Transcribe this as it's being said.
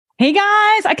Hey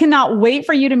guys, I cannot wait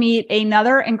for you to meet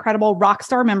another incredible rock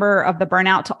star member of the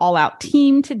Burnout to All Out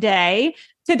team today.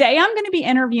 Today, I'm going to be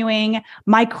interviewing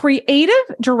my creative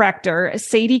director,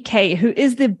 Sadie K, who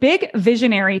is the big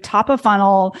visionary, top of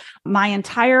funnel, my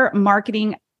entire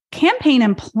marketing campaign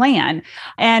and plan,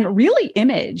 and really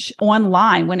image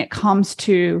online when it comes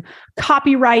to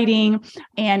copywriting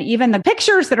and even the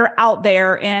pictures that are out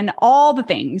there and all the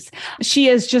things. She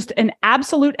is just an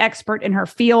absolute expert in her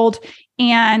field.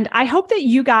 And I hope that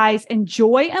you guys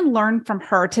enjoy and learn from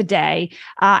her today.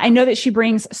 I know that she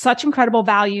brings such incredible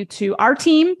value to our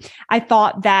team. I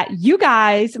thought that you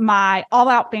guys, my All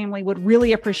Out family, would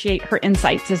really appreciate her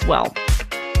insights as well.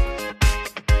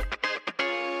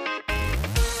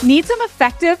 Need some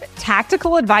effective,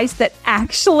 tactical advice that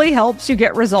actually helps you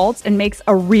get results and makes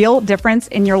a real difference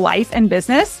in your life and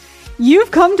business? You've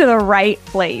come to the right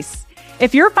place.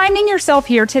 If you're finding yourself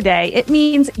here today, it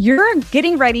means you're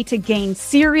getting ready to gain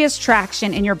serious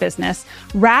traction in your business,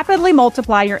 rapidly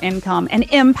multiply your income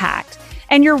and impact,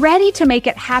 and you're ready to make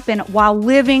it happen while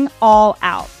living all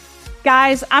out.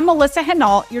 Guys, I'm Melissa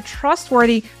Hinault, your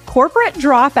trustworthy corporate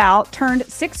dropout turned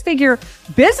six-figure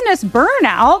business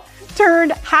burnout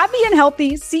turned happy and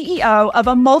healthy CEO of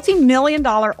a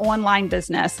multi-million-dollar online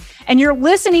business. And you're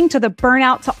listening to the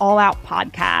Burnout to All Out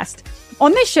podcast.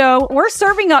 On this show, we're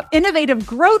serving up innovative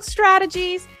growth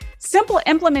strategies, simple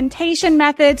implementation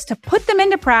methods to put them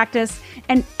into practice,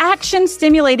 and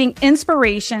action-stimulating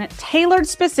inspiration tailored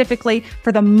specifically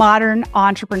for the modern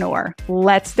entrepreneur.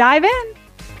 Let's dive in.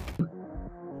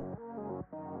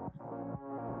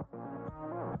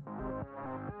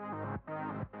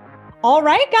 All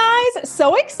right, guys.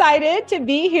 So excited to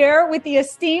be here with the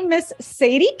esteemed Miss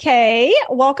Sadie K.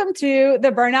 Welcome to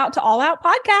the Burnout to All Out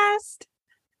podcast.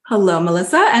 Hello,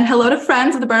 Melissa, and hello to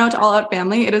friends of the Burnout to All Out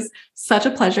family. It is such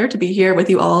a pleasure to be here with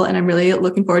you all, and I'm really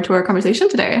looking forward to our conversation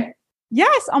today.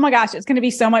 Yes. Oh my gosh. It's going to be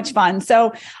so much fun.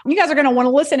 So you guys are going to want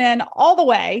to listen in all the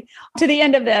way to the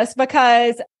end of this,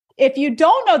 because if you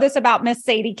don't know this about Miss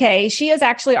Sadie K, she is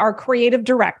actually our creative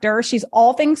director. She's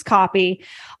all things copy,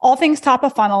 all things top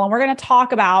of funnel. And we're going to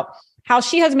talk about how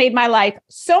she has made my life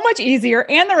so much easier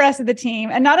and the rest of the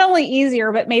team. And not only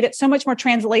easier, but made it so much more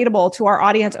translatable to our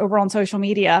audience over on social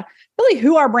media, really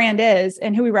who our brand is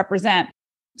and who we represent.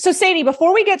 So Sadie,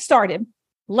 before we get started,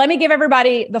 let me give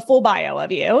everybody the full bio of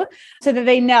you so that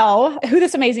they know who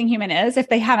this amazing human is if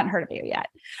they haven't heard of you yet.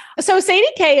 So Sadie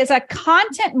K is a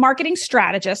content marketing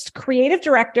strategist, creative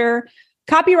director,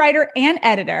 copywriter, and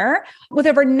editor with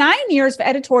over 9 years of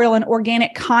editorial and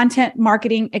organic content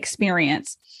marketing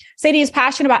experience. Sadie is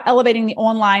passionate about elevating the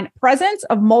online presence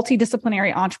of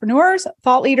multidisciplinary entrepreneurs,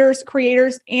 thought leaders,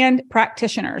 creators, and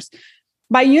practitioners.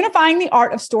 By unifying the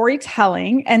art of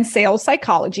storytelling and sales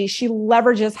psychology, she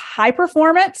leverages high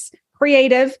performance,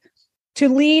 creative to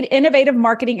lead innovative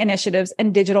marketing initiatives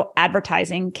and digital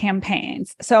advertising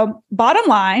campaigns. So bottom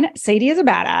line, Sadie is a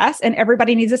badass and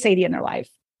everybody needs a Sadie in their life.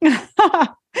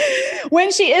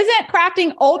 When she isn't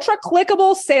crafting ultra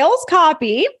clickable sales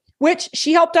copy, which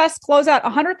she helped us close out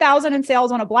 100,000 in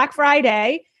sales on a Black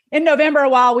Friday in November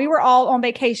while we were all on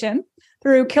vacation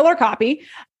through Killer Copy.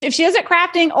 If she isn't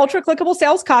crafting ultra clickable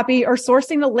sales copy or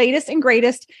sourcing the latest and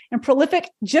greatest and prolific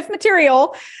GIF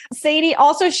material, Sadie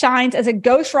also shines as a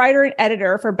ghostwriter and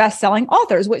editor for best-selling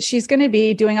authors, which she's going to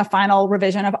be doing a final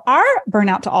revision of our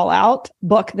Burnout to All Out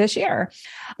book this year.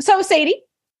 So Sadie,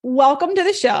 welcome to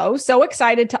the show. So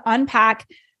excited to unpack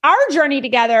our journey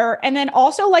together and then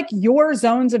also like your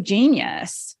zones of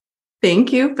genius.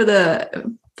 Thank you for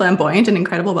the flamboyant and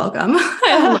incredible welcome.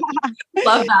 I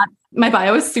love that. My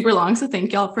bio is super long, so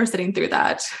thank y'all for sitting through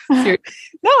that. No,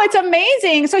 it's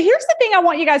amazing. So here's the thing I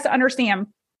want you guys to understand.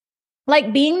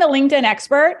 Like being the LinkedIn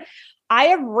expert, I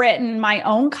have written my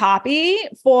own copy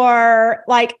for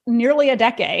like nearly a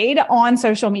decade on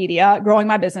social media, growing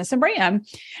my business and brand.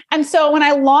 And so when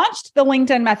I launched the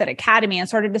LinkedIn Method Academy and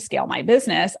started to scale my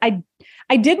business, I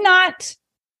did not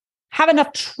have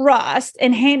enough trust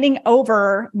in handing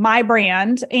over my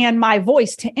brand and my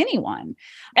voice to anyone.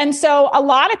 And so a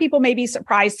lot of people may be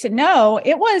surprised to know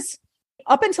it was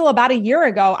up until about a year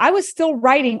ago, I was still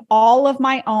writing all of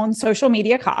my own social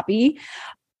media copy.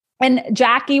 And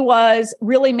Jackie was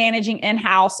really managing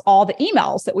in-house all the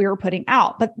emails that we were putting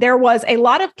out. But there was a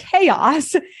lot of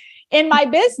chaos in my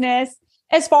business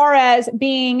as far as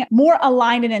being more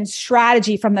aligned and in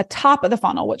strategy from the top of the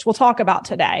funnel, which we'll talk about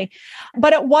today.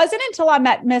 But it wasn't until I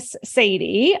met Miss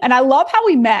Sadie, and I love how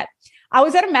we met. I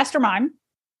was at a mastermind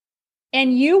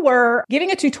and you were giving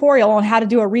a tutorial on how to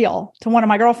do a reel to one of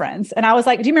my girlfriends. And I was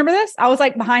like, do you remember this? I was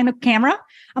like behind the camera.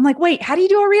 I'm like, wait, how do you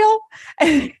do a reel?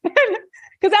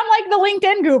 Because I'm like the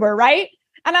LinkedIn goober, right?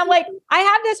 And I'm like, I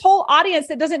have this whole audience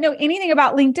that doesn't know anything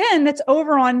about LinkedIn that's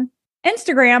over on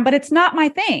Instagram, but it's not my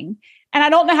thing. And I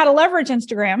don't know how to leverage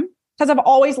Instagram because I've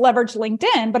always leveraged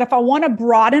LinkedIn. But if I want to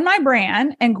broaden my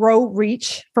brand and grow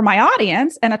reach for my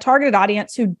audience and a targeted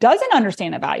audience who doesn't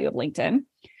understand the value of LinkedIn,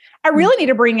 I really need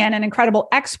to bring in an incredible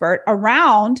expert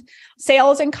around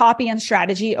sales and copy and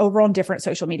strategy over on different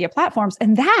social media platforms.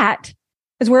 And that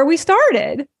is where we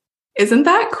started. Isn't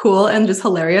that cool and just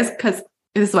hilarious? Because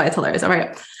this is why it's hilarious. All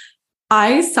right.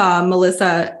 I saw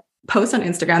Melissa post on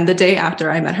Instagram the day after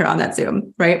I met her on that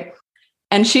Zoom, right?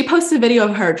 And she posted a video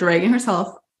of her dragging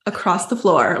herself across the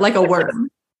floor like a worm.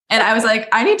 And I was like,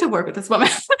 I need to work with this woman.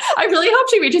 I really hope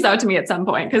she reaches out to me at some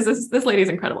point because this lady's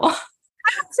incredible.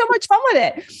 I had so much fun with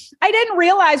it. I didn't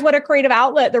realize what a creative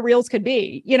outlet the Reels could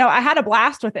be. I had a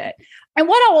blast with it. And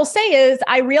what I will say is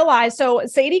I realized, so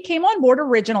Sadie came on board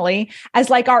originally as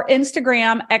like our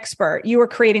Instagram expert. You were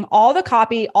creating all the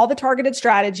copy, all the targeted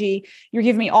strategy. You're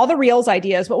giving me all the Reels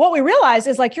ideas. But what we realized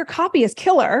is like your copy is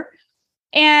killer.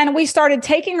 And we started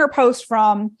taking her posts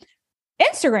from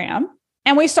Instagram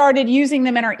and we started using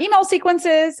them in our email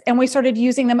sequences and we started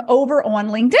using them over on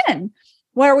LinkedIn,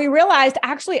 where we realized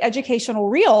actually educational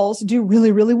Reels do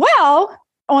really, really well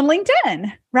on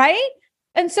LinkedIn, right?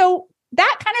 And so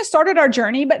that kind of started our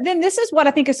journey. But then this is what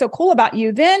I think is so cool about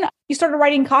you. Then you started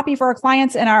writing copy for our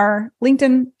clients in our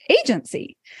LinkedIn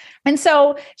agency. And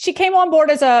so she came on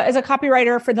board as a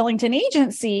copywriter for the LinkedIn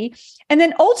agency. And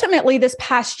then ultimately this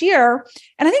past year,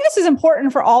 and I think this is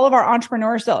important for all of our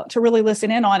entrepreneurs to really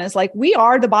listen in on, is like, we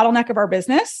are the bottleneck of our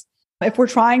business if we're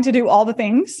trying to do all the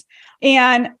things.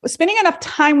 And spending enough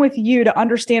time with you to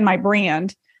understand my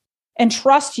brand and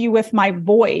trust you with my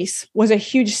voice was a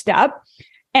huge step.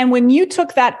 And when you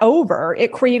took that over,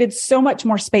 it created so much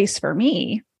more space for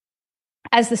me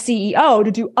as the CEO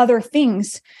to do other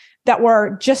things that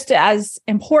were just as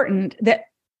important that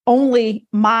only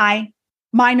my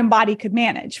mind and body could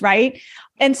manage, right?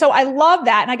 And so I love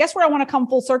that. And I guess where I want to come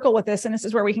full circle with this, and this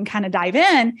is where we can kind of dive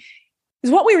in,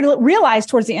 is what we realized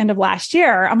towards the end of last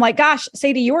year. I'm like, gosh,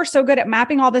 Sadie, you are so good at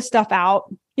mapping all this stuff out.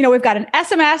 We've got an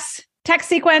SMS text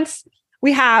sequence.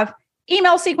 We have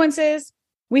email sequences.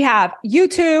 We have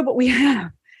YouTube. We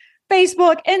have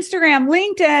Facebook, Instagram,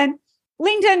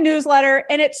 LinkedIn newsletter.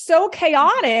 And it's so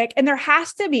chaotic. And there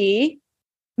has to be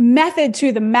method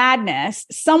to the madness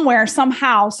somewhere,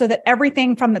 somehow, so that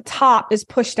everything from the top is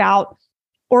pushed out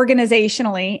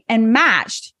organizationally and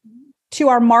matched to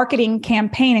our marketing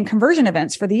campaign and conversion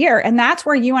events for the year. And that's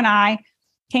where you and I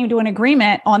came to an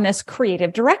agreement on this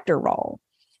creative director role.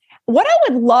 What I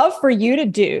would love for you to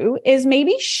do is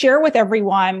maybe share with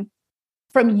everyone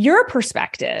from your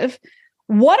perspective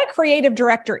what a creative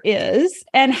director is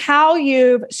and how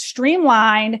you've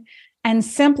streamlined and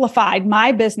simplified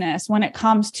my business when it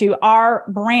comes to our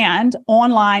brand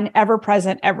online, ever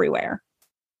present, everywhere.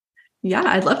 Yeah,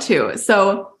 I'd love to.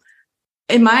 So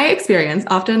in my experience,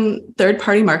 often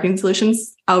third-party marketing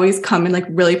solutions always come in like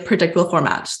really predictable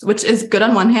formats, which is good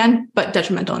on one hand, but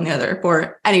detrimental on the other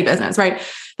for any business, right?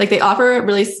 Like they offer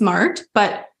really smart,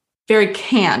 but very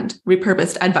canned,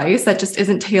 repurposed advice that just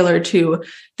isn't tailored to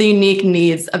the unique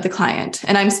needs of the client.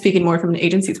 And I'm speaking more from an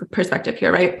agency's perspective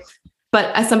here, right?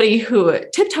 But as somebody who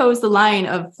tiptoes the line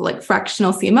of like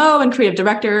fractional CMO and creative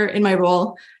director in my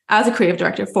role as a creative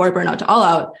director for Burnout to All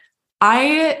Out,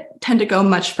 I tend to go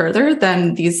much further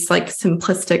than these like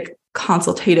simplistic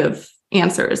consultative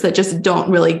answers that just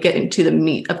don't really get into the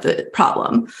meat of the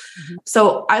problem. Mm-hmm.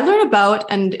 So I learn about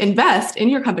and invest in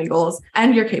your company goals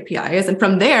and your KPIs. And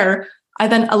from there, I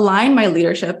then align my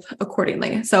leadership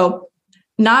accordingly. So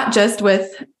not just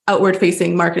with outward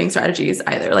facing marketing strategies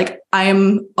either. Like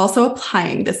I'm also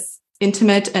applying this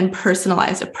intimate and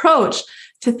personalized approach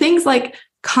to things like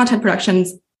content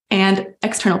productions and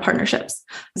external partnerships.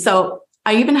 So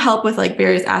I even help with like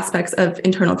various aspects of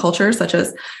internal culture, such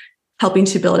as helping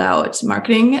to build out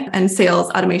marketing and sales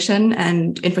automation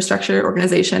and infrastructure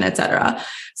organization, et cetera.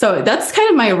 So that's kind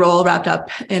of my role wrapped up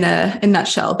in a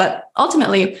nutshell. But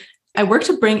ultimately, I work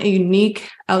to bring a unique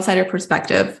outsider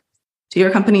perspective to your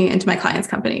company and to my client's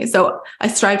company. So I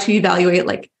strive to evaluate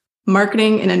like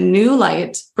marketing in a new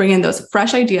light, bring in those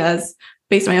fresh ideas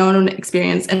based on my own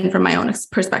experience and from my own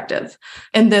perspective.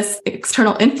 And this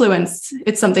external influence,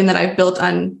 it's something that I've built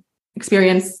on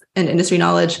experience and industry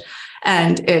knowledge.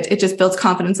 And it just builds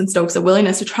confidence and stokes a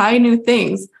willingness to try new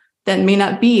things that may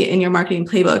not be in your marketing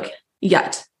playbook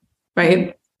yet,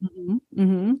 right? Mm-hmm.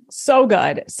 Mm-hmm. So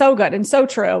good. So good. And so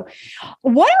true.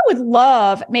 What I would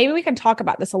love, maybe we can talk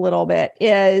about this a little bit,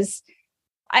 is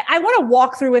I want to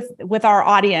walk through with our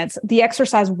audience the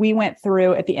exercise we went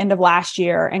through at the end of last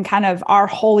year and kind of our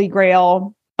holy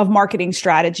grail of marketing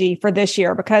strategy for this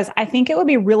year, because I think it would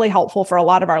be really helpful for a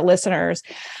lot of our listeners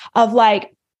of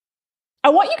like, I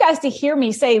want you guys to hear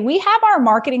me say, we have our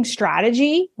marketing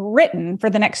strategy written for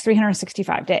the next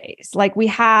 365 days. Like we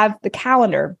have the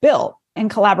calendar built in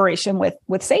collaboration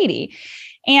with Sadie.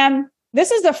 And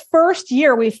this is the first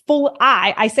year we've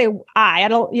I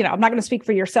don't, I'm not going to speak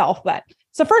for yourself, but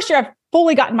it's the first year I've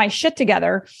fully gotten my shit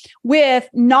together with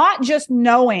not just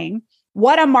knowing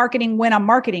what I'm marketing when I'm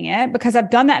marketing it, because I've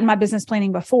done that in my business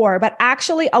planning before, but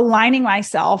actually aligning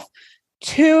myself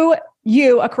to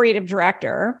you, a creative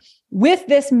director, with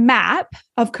this map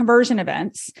of conversion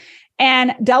events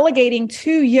and delegating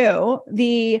to you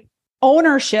the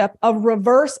ownership of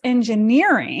reverse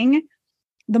engineering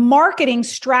the marketing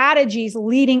strategies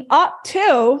leading up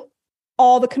to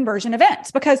all the conversion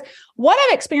events. Because what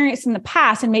I've experienced in the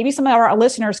past, and maybe some of our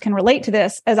listeners can relate to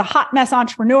this as a hot mess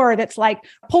entrepreneur that's like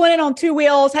pulling in on two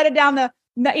wheels, headed down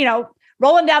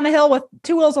rolling down the hill with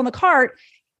two wheels on the cart,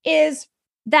 is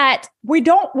that we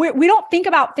don't think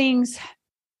about things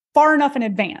far enough in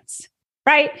advance,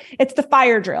 right? It's the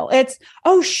fire drill. It's,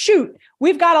 oh shoot,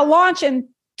 we've got a launch in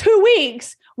 2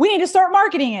 weeks. We need to start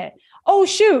marketing it. Oh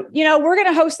shoot, we're going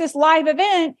to host this live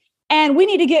event and we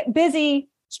need to get busy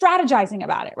strategizing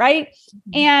about it, right?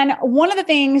 Mm-hmm. And one of the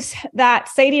things that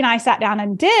Sadie and I sat down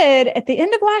and did at the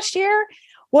end of last year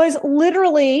was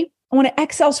literally on an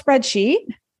Excel spreadsheet,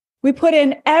 we put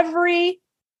in every,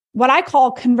 what I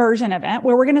call conversion event,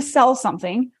 where we're going to sell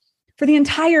something for the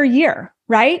entire year,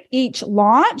 right? Each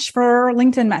launch for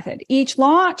LinkedIn Method, each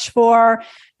launch for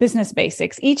Business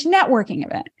Basics, each networking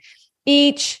event,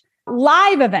 each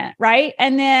live event, right?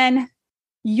 And then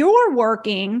you're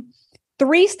working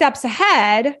 3 steps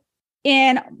ahead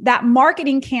in that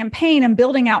marketing campaign and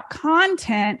building out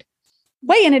content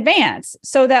way in advance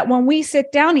so that when we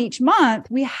sit down each month,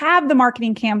 we have the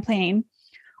marketing campaign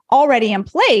already in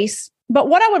place. But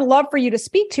what I would love for you to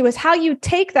speak to is how you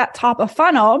take that top of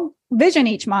funnel vision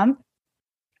each month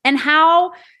and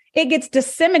how it gets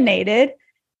disseminated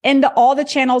into all the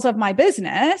channels of my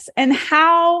business, and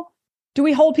how do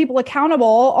we hold people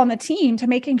accountable on the team to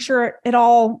making sure it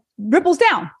all ripples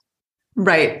down?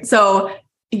 Right. So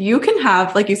you can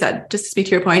have, like you said, just to speak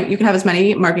to your point, you can have as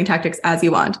many marketing tactics as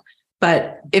you want.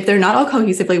 But if they're not all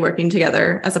cohesively working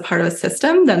together as a part of a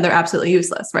system, then they're absolutely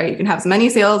useless, right? You can have as many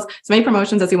sales, as many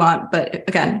promotions as you want, but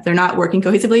again, if they're not working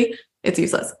cohesively, it's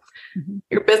useless. Mm-hmm.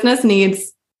 Your business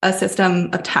needs a system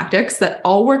of tactics that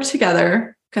all work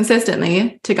together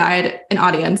consistently to guide an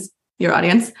audience, your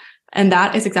audience. And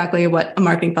that is exactly what a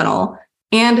marketing funnel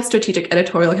and a strategic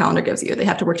editorial calendar gives you. They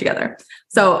have to work together.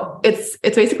 So it's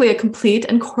basically a complete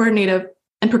and coordinated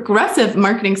and progressive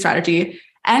marketing strategy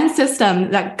and system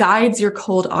that guides your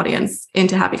cold audience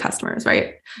into happy customers,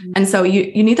 right? Mm-hmm. And so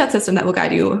you need that system that will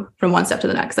guide you from one step to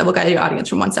the next, that will guide your audience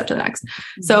from one step to the next.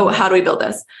 Mm-hmm. So how do we build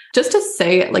this? Just to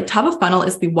say, like, top of funnel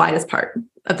is the widest part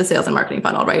of the sales and marketing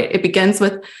funnel, right? It begins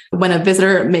with when a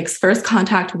visitor makes first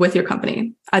contact with your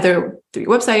company, either through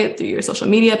your website, through your social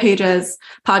media pages,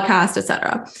 podcast,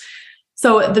 etc.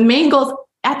 So the main goals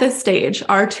at this stage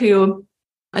are to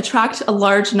attract a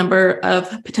large number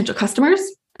of potential customers,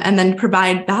 and then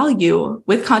provide value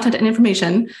with content and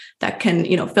information that can,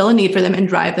 fill a need for them and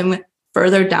drive them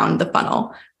further down the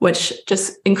funnel, which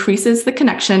just increases the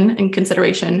connection and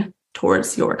consideration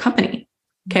towards your company.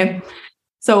 Okay.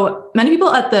 So many people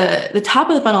at the top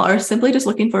of the funnel are simply just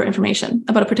looking for information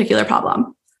about a particular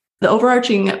problem. The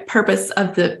overarching purpose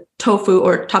of the TOFU,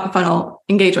 or top of funnel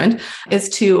engagement, is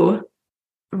to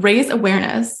raise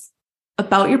awareness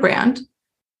about your brand,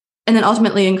 and then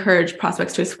ultimately encourage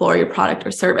prospects to explore your product or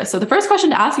service. So the first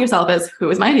question to ask yourself is, who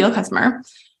is my ideal customer?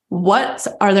 What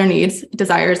are their needs,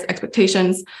 desires,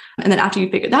 expectations? And then after you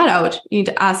figure that out, you need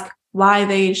to ask why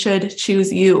they should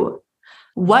choose you.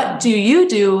 What do you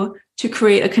do to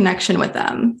create a connection with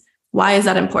them? Why is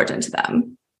that important to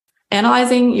them?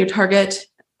 Analyzing your target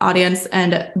audience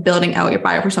and building out your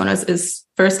buyer personas is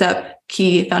first step,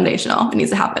 key, foundational. It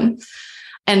needs to happen.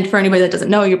 And for anybody that doesn't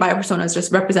know, your buyer personas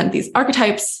just represent these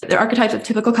archetypes. They're archetypes of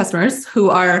typical customers who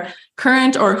are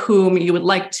current or whom you would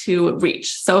like to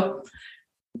reach. So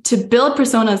to build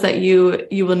personas that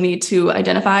you will need to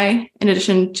identify, in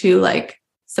addition to like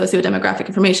socio-demographic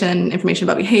information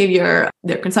about behavior,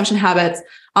 their consumption habits,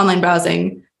 online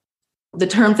browsing, the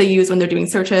terms they use when they're doing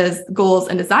searches, goals,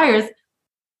 and desires,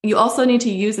 you also need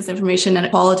to use this information in a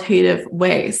qualitative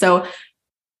way. So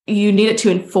you need it to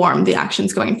inform the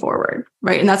actions going forward,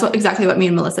 right? And that's exactly what me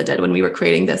and Melissa did when we were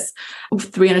creating this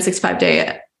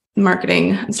 365-day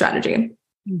marketing strategy.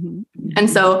 Mm-hmm. And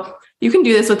so You can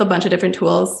do this with a bunch of different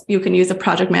tools. You can use a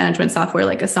project management software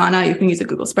like Asana. You can use a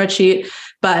Google spreadsheet.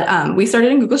 But we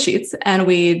started in Google Sheets and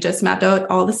we just mapped out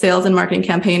all the sales and marketing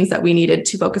campaigns that we needed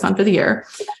to focus on for the year.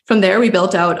 From there, we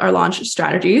built out our launch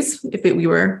strategies, we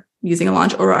were using a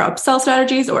launch, or our upsell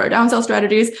strategies or our downsell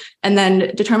strategies, and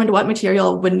then determined what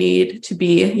material would need to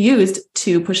be used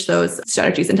to push those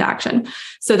strategies into action.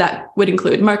 So that would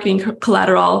include marketing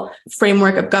collateral,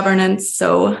 framework of governance.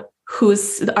 So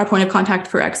who's our point of contact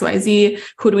for XYZ?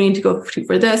 Who do we need to go to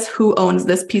for this? Who owns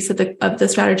this piece of the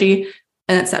strategy,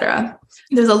 and et cetera.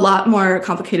 There's a lot more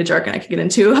complicated jargon I could get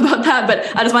into about that,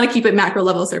 but I just want to keep it macro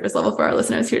level, surface level for our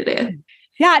listeners here today.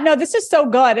 Yeah, no, this is so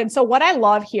good. And so what I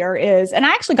love here is, and I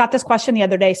actually got this question the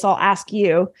other day, so I'll ask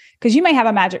you, because you may have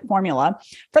a magic formula.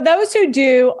 For those who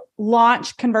do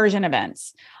launch conversion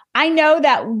events, I know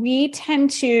that we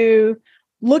tend to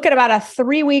look at about a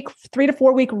 3 to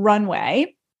 4 week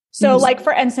runway. So like,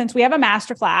 for instance, we have a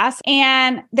masterclass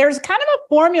and there's kind of a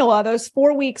formula those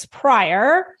 4 weeks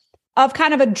prior of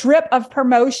kind of a drip of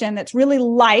promotion that's really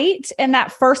light in that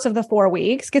first of the 4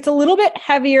 weeks, gets a little bit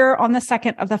heavier on the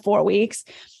second of the 4 weeks.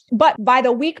 But by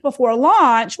the week before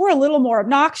launch, we're a little more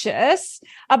obnoxious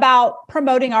about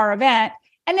promoting our event.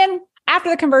 And then after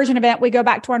the conversion event, we go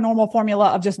back to our normal formula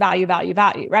of just value, value,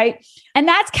 value, right? And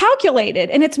that's calculated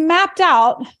and it's mapped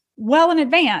out well in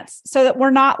advance so that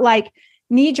we're not like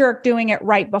knee-jerk doing it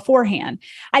right beforehand.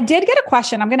 I did get a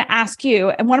question I'm going to ask you.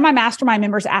 And one of my mastermind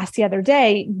members asked the other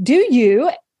day, do you,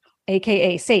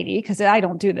 AKA Sadie, because I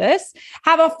don't do this,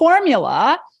 have a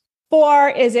formula for,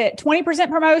 is it 20%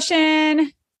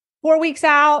 promotion 4 weeks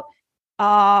out,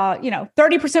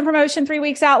 30% promotion 3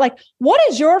 weeks out? Like, what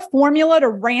is your formula to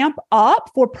ramp up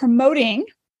for promoting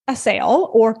a sale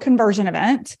or conversion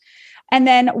event? And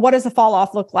then what does the fall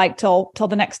off look like till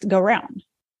the next go round?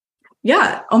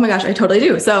 Yeah. Oh my gosh, I totally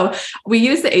do. So we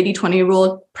use the 80-20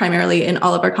 rule primarily in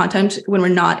all of our content when we're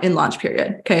not in launch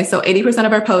period. Okay. So 80%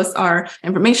 of our posts are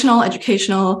informational,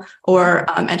 educational, or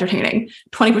entertaining.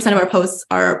 20% of our posts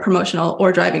are promotional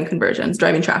or driving conversions,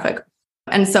 driving traffic.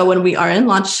 And so when we are in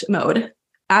launch mode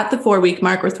at the 4 week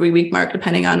mark or 3 week mark,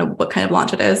 depending on what kind of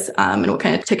launch it is and what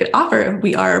kind of ticket offer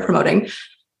we are promoting,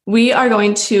 we are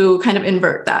going to kind of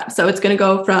invert that. So it's going to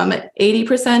go from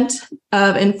 80%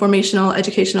 of informational,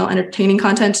 educational, entertaining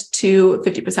content to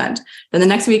 50%. Then the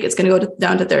next week, it's going to go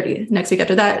down to 30. Next week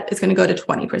after that, it's going to go to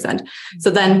 20%.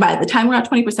 So then by the time we're at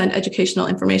 20% educational,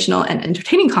 informational, and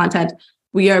entertaining content,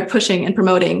 we are pushing and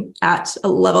promoting at a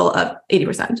level of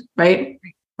 80%, right?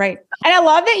 Right. And I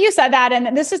love that you said that.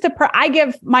 And this is I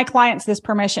give my clients this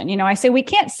permission. I say, we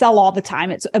can't sell all the time.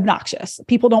 It's obnoxious.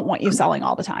 People don't want you selling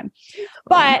all the time,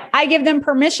 but I give them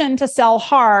permission to sell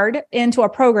hard into a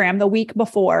program the week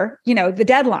before, the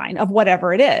deadline of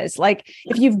whatever it is. Like,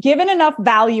 if you've given enough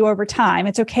value over time,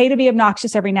 it's okay to be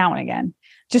obnoxious every now and again.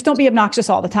 Just don't be obnoxious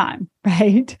all the time.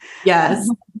 Right. Yes.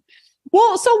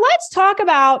 Well, so let's talk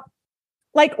about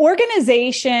like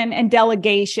organization and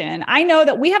delegation. I know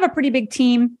that we have a pretty big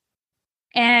team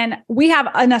and we have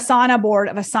an Asana board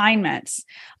of assignments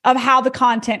of how the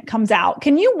content comes out.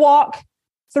 Can you walk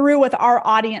through with our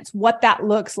audience what that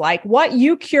looks like, what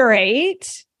you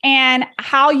curate and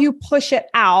how you push it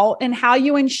out and how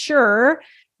you ensure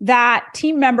that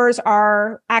team members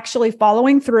are actually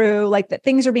following through, like that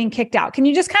things are being kicked out? Can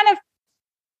you just kind of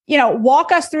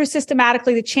walk us through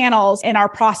systematically the channels in our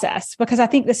process? Because I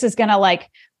think this is going to like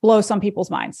blow some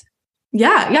people's minds.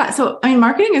 Yeah. So,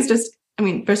 marketing is just,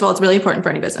 first of all, it's really important for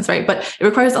any business, right? But it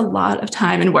requires a lot of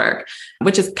time and work,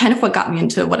 which is kind of what got me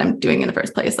into what I'm doing in the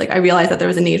first place. Like, I realized that there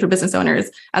was a need for business owners,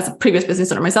 as a previous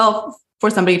business owner myself, for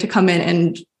somebody to come in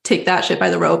and take that shit by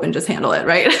the rope and just handle it,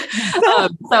 right?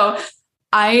 So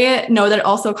I know that it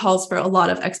also calls for a lot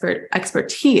of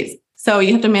expertise. So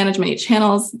you have to manage many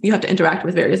channels, you have to interact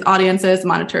with various audiences,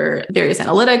 monitor various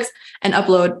analytics, and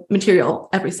upload material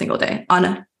every single day on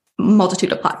a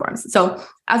multitude of platforms. So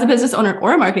as a business owner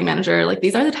or a marketing manager, like,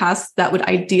 these are the tasks that would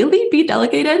ideally be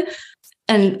delegated.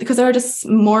 And because there are just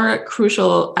more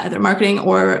crucial either marketing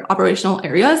or operational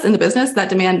areas in the business that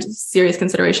demand serious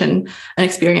consideration and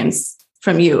experience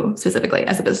from you specifically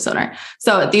as a business owner.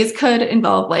 So these could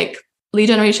involve like lead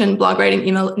generation, blog writing,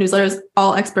 email newsletters.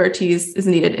 All expertise is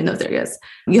needed in those areas.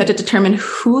 You have to determine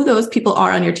who those people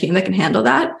are on your team that can handle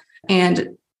that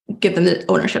and give them the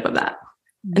ownership of that.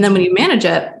 And then when you manage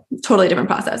it, totally different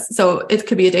process. So it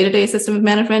could be a day-to-day system of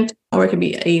management, or it could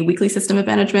be a weekly system of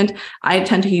management. I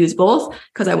tend to use both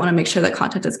because I want to make sure that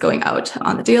content is going out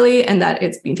on the daily and that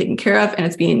it's being taken care of and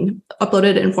it's being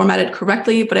uploaded and formatted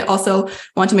correctly. But I also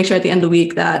want to make sure at the end of the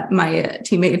week that my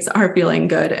teammates are feeling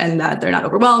good and that they're not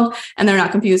overwhelmed and they're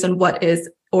not confused on what is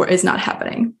or is not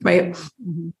happening, right?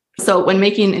 Mm-hmm. So when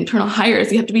making internal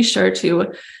hires, you have to be sure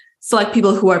to select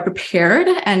people who are prepared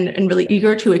and really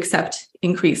eager to accept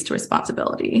increased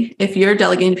responsibility. If you're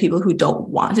delegating to people who don't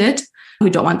want it, who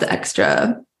don't want the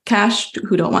extra cash,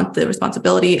 who don't want the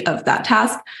responsibility of that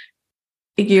task,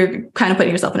 you're kind of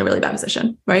putting yourself in a really bad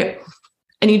position, right?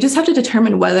 And you just have to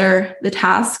determine whether the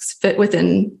tasks fit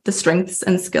within the strengths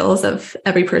and skills of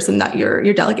every person that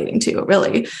you're delegating to,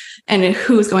 really, and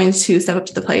who's going to step up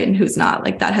to the plate and who's not.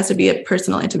 Like that has to be a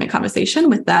personal, intimate conversation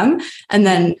with them, and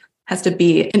then has to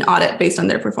be an audit based on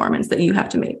their performance that you have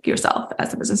to make yourself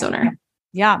as a business owner.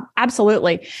 Yeah,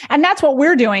 absolutely. And that's what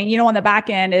we're doing, on the back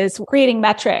end, is creating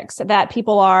metrics that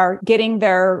people are getting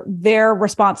their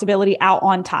responsibility out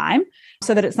on time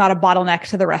so that it's not a bottleneck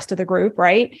to the rest of the group,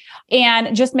 right?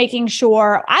 And just making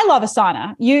sure, I love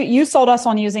Asana. You sold us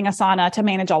on using Asana to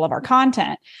manage all of our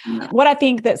content. Mm-hmm. What I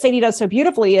think that Sadie does so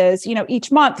beautifully is,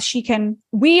 each month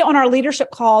we on our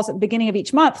leadership calls at the beginning of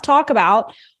each month talk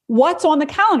about what's on the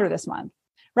calendar this month,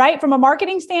 right? From a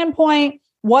marketing standpoint,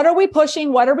 what are we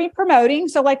pushing? What are we promoting?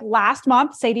 So like last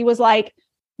month, Sadie was like,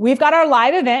 we've got our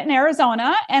live event in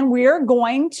Arizona and we're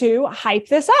going to hype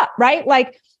this up, right?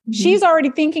 Like she's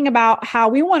already thinking about how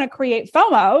we want to create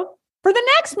FOMO for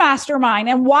the next mastermind.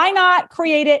 And why not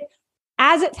create it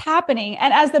as it's happening?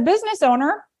 And as the business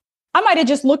owner, I might have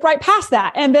just looked right past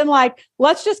that and been like,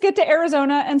 let's just get to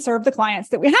Arizona and serve the clients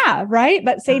that we have, right?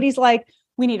 But Sadie's like,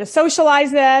 we need to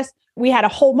socialize this. We had a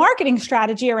whole marketing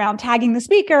strategy around tagging the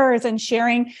speakers and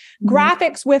sharing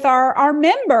graphics with our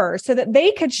members so that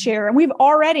they could share. And we've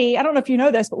already, I don't know if you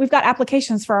know this, but we've got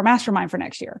applications for our mastermind for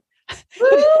next year.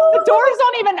 The doors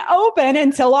don't even open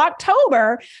until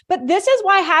October. But this is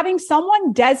why having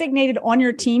someone designated on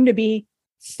your team to be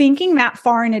thinking that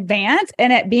far in advance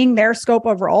and it being their scope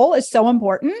of role is so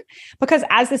important, because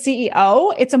as the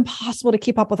CEO, it's impossible to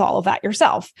keep up with all of that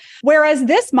yourself. Whereas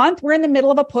this month, we're in the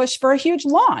middle of a push for a huge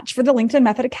launch for the LinkedIn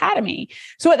Method Academy.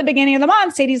 So at the beginning of the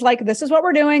month, Sadie's like, this is what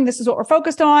we're doing. This is what we're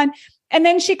focused on. And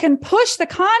then she can push the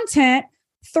content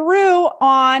through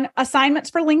on assignments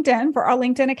for LinkedIn, for our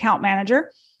LinkedIn account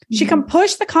manager. She can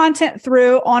push the content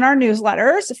through on our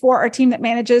newsletters for our team that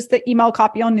manages the email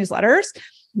copy on newsletters.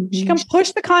 She can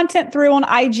push the content through on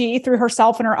IG through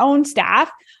herself and her own staff,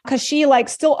 because she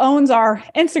still owns our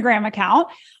Instagram account.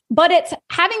 But it's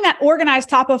having that organized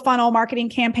top of funnel marketing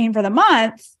campaign for the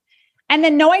month, and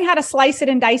then knowing how to slice it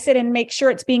and dice it and make sure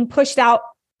it's being pushed out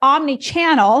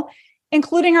omni-channel,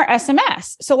 including our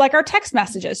SMS. So like our text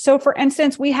messages. So for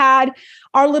instance, we had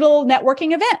our little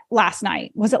networking event last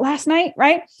night. Was it last night?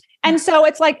 Right. And so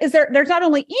it's like, there's not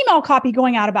only email copy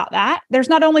going out about that, there's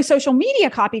not only social media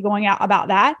copy going out about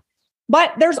that,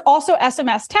 but there's also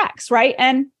SMS text, right?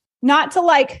 And not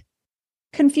to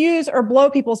confuse or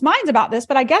blow people's minds about this,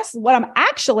 but I guess what I'm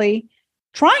actually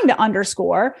trying to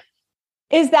underscore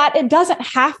is that it doesn't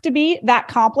have to be that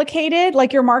complicated.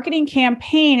 Like your marketing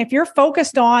campaign, if you're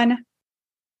focused on,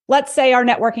 let's say, our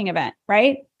networking event,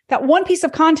 right? That one piece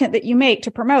of content that you make to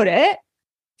promote it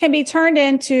can be turned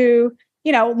into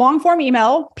long form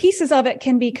email. Pieces of it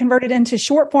can be converted into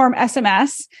short form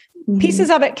SMS.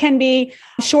 Pieces of it can be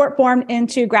short formed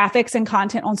into graphics and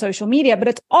content on social media, but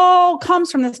it all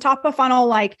comes from this top of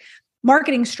funnel,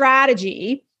 marketing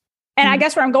strategy. And I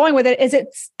guess where I'm going with it is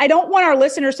I don't want our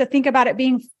listeners to think about it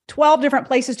being 12 different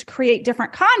places to create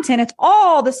different content. It's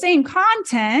all the same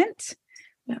content.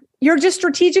 Yeah. You're just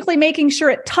strategically making sure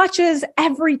it touches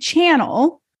every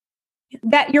channel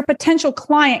that your potential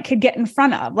client could get in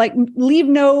front of, leave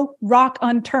no rock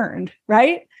unturned,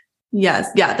 right? Yes.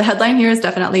 Yeah. The headline here is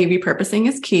definitely repurposing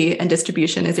is key and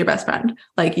distribution is your best friend.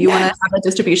 You want to have a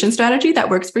distribution strategy that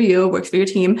works for you, works for your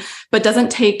team, but doesn't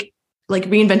take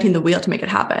reinventing the wheel to make it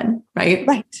happen. Right.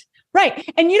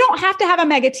 Right. And you don't have to have a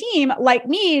mega team like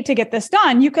me to get this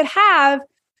done. You could have,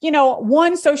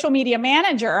 one social media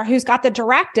manager who's got the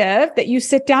directive that you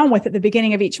sit down with at the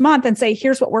beginning of each month and say,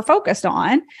 here's what we're focused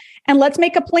on. And let's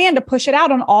make a plan to push it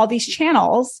out on all these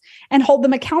channels and hold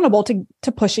them accountable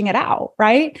to pushing it out,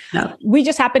 right? No. We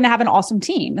just happen to have an awesome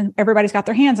team and everybody's got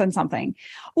their hands on something.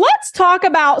 Let's talk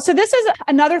about, so this is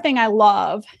another thing I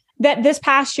love that this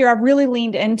past year I've really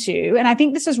leaned into, and I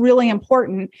think this is really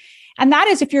important. And that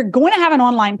is, if you're going to have an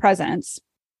online presence,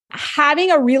 having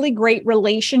a really great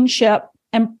relationship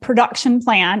and production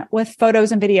plan with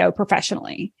photos and video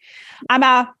professionally. I'm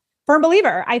a firm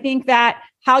believer. I think that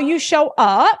how you show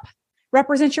up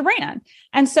represents your brand.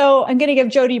 And so I'm going to give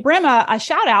Jody Brim a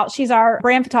shout out. She's our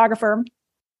brand photographer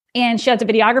and she has a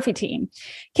videography team.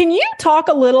 Can you talk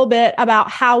a little bit about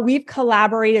how we've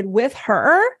collaborated with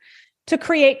her to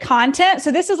create content?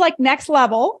 So this is next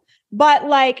level, but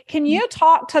can you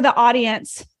talk to the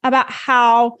audience about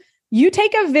how you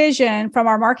take a vision from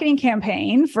our marketing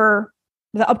campaign for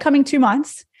the upcoming 2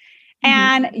 months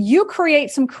and you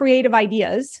create some creative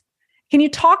ideas. Can you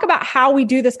talk about how we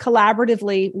do this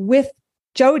collaboratively with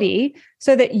Jody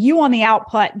so that you on the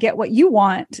output get what you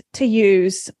want to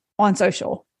use on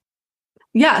social?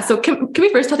 Yeah. So can we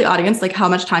first tell the audience like how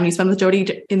much time you spend with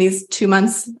Jody in these 2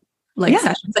 months,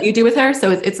 sessions that you do with her?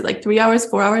 So it's like 3 hours,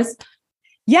 4 hours?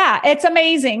 Yeah, it's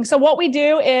amazing. So what we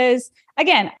do is,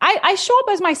 again, I show up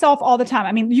as myself all the time.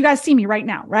 I mean, you guys see me right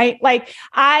now, right? Like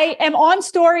I am on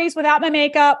stories without my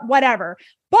makeup, whatever.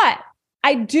 But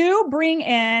I do bring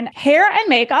in hair and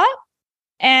makeup,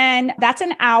 and that's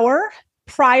an hour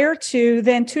prior to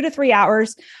then 2 to 3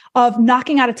 hours of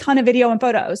knocking out a ton of video and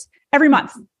photos every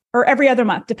month or every other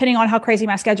month, depending on how crazy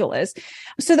my schedule is,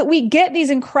 so that we get these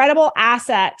incredible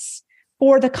assets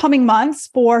for the coming months,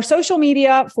 for social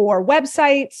media, for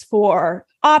websites, for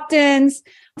opt-ins,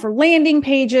 for landing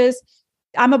pages.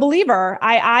 I'm a believer.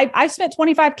 I spent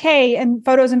 $25K in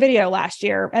photos and video last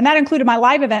year, and that included my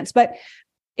live events. But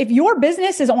if your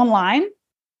business is online,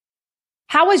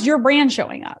 how is your brand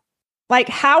showing up? Like,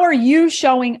 how are you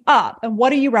showing up and what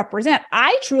do you represent?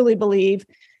 I truly believe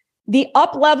the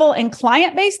up level in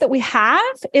client base that we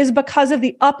have is because of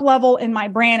the up level in my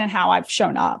brand and how I've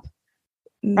shown up.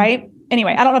 Right?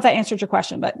 Anyway, I don't know if that answered your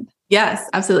question, but. Yes,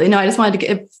 absolutely. No, I just wanted to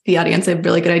give the audience a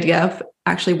really good idea of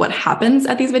actually what happens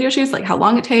at these video shoots, like how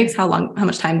long it takes, how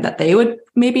much time that they would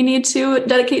maybe need to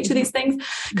dedicate to these things.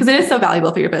 Because it is so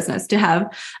valuable for your business to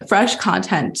have fresh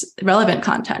content, relevant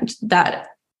content that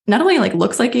not only like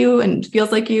looks like you and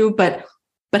feels like you, but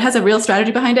has a real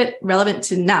strategy behind it, relevant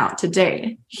to now,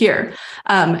 today, here.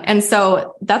 And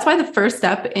so that's why the first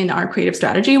step in our creative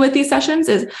strategy with these sessions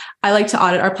is I like to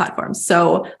audit our platforms.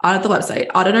 So audit the website,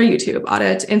 audit our YouTube,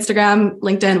 audit Instagram,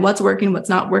 LinkedIn, what's working, what's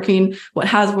not working, what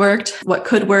has worked, what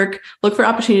could work, look for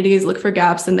opportunities, look for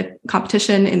gaps in the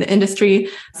competition, in the industry,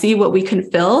 see what we can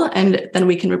fill, and then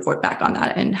we can report back on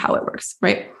that and how it works,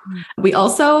 right? We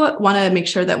also want to make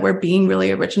sure that we're being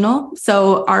really original.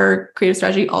 So our creative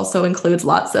strategy also includes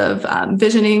lots of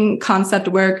visioning, concept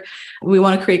work. We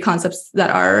want to create concepts that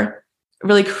are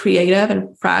really creative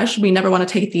and fresh. We never want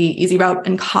to take the easy route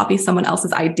and copy someone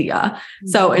else's idea.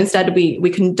 So instead, we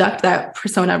conduct that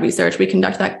persona research. We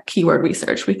conduct that keyword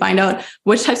research. We find out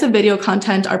which types of video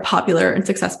content are popular and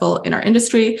successful in our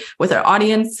industry with our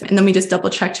audience. And then we just double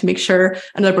check to make sure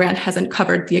another brand hasn't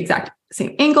covered the exact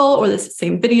same angle or the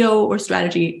same video or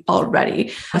strategy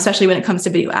already, especially when it comes to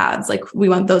video ads. Like we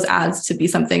want those ads to be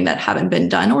something that haven't been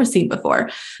done or seen before.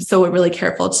 So we're really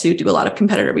careful to do a lot of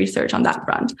competitor research on that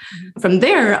front. From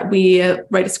there, we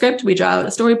write a script, we draw out a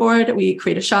storyboard, we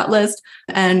create a shot list,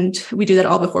 and we do that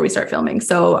all before we start filming.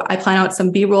 So I plan out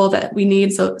some B-roll that we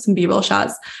need, so some B-roll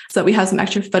shots, so that we have some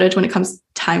extra footage when it comes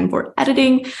time for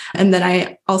editing. And then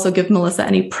I also give Melissa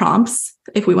any prompts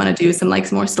if we want to do some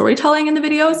more storytelling in the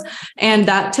videos. And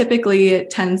that typically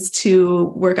tends to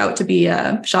work out to be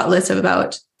a shot list of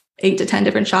about 8 to 10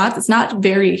 different shots. It's not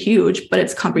very huge, but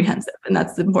it's comprehensive. And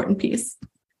that's the important piece.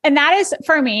 And that is,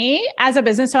 for me, as a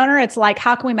business owner, it's like,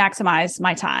 how can we maximize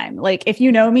my time? Like, if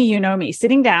you know me, you know me.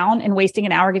 Sitting down and wasting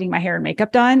an hour getting my hair and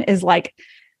makeup done is like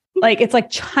it's like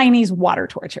Chinese water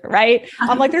torture, right?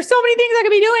 I'm like, there's so many things I could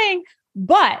be doing.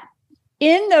 But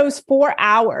in those 4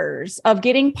 hours of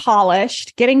getting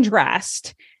polished, getting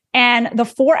dressed, and the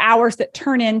 4 hours that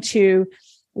turn into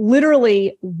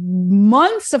literally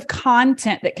months of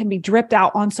content that can be dripped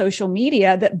out on social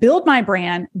media that build my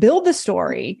brand, build the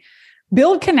story,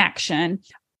 build connection,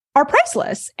 are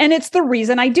priceless. And it's the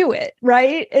reason I do it,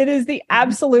 right? It is the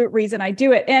absolute reason I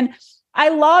do it. And I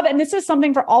love, and this is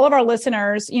something for all of our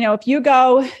listeners, if you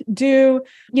go do,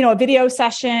 a video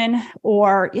session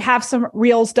or you have some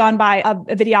reels done by a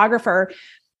videographer,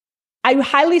 I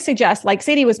highly suggest, like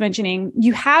Sadie was mentioning,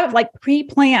 you have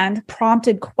pre-planned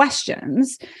prompted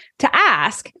questions to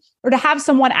ask or to have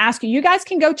someone ask you. You guys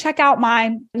can go check out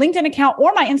my LinkedIn account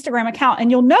or my Instagram account,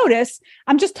 and you'll notice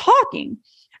I'm just talking.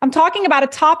 I'm talking about a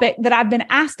topic that I've been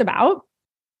asked about.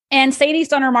 And Sadie's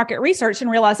done her market research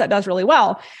and realized that does really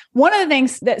well. One of the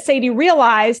things that Sadie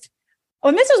realized,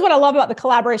 and this is what I love about the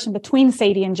collaboration between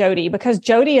Sadie and Jody, because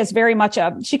Jody is very much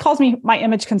she calls me my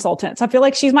image consultant. So I feel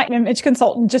like she's my image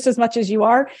consultant just as much as you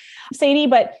are, Sadie.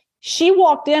 But she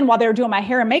walked in while they were doing my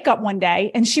hair and makeup one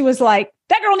day, and she was like,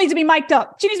 that girl needs to be mic'd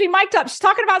up. She needs to be mic'd up. She's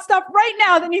talking about stuff right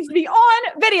now that needs to be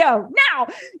on video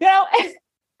now,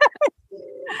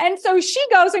 And so she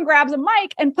goes and grabs a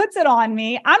mic and puts it on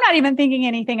me. I'm not even thinking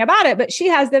anything about it, but she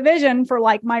has the vision for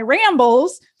my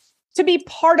rambles to be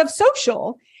part of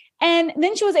social. And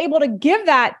then she was able to give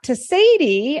that to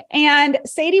Sadie, and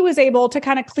Sadie was able to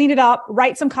kind of clean it up,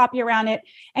 write some copy around it,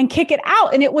 and kick it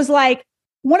out. And it was like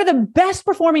one of the best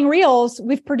performing reels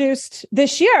we've produced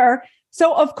this year.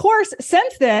 So of course,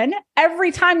 since then,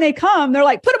 every time they come, they're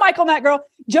like, put a mic on that girl.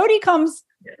 Jody comes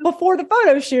before the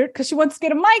photo shoot because she wants to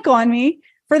get a mic on me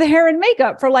for the hair and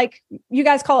makeup, for like, you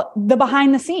guys call it the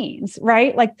behind the scenes,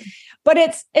 right? Like, but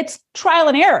it's trial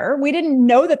and error. We didn't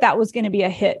know that was going to be a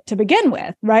hit to begin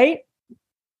with, right?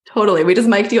 Totally. We just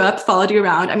mic'd you up, followed you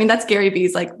around. I mean, that's Gary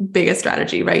Vee's like biggest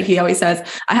strategy, right? He always says,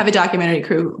 I have a documentary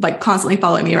crew like constantly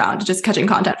following me around, just catching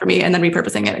content for me and then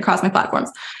repurposing it across my platforms.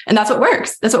 And that's what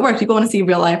works. That's what works. People want to see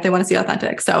real life. They want to see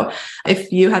authentic. So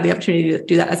if you have the opportunity to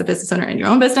do that as a business owner in your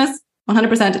own business,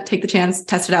 100% take the chance,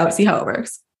 test it out, see how it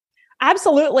works.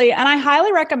 Absolutely. And I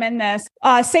highly recommend this.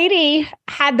 Sadie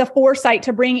had the foresight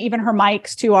to bring even her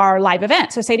mics to our live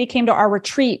event. So Sadie came to our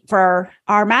retreat for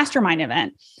our mastermind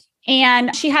event.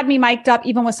 And she had me mic'd up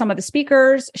even with some of the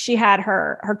speakers. She had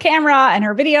her camera and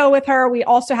her video with her. We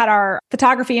also had our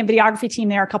photography and videography team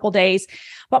there a couple of days.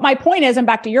 But my point is, and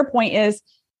back to your point is,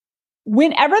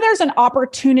 whenever there's an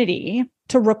opportunity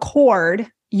to record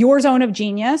your zone of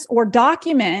genius or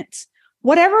document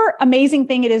whatever amazing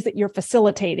thing it is that you're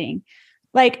facilitating,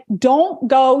 like, don't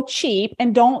go cheap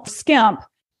and don't skimp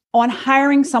on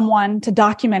hiring someone to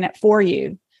document it for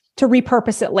you, to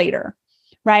repurpose it later,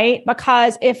 right?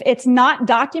 Because if it's not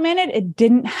documented, it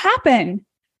didn't happen,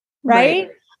 right?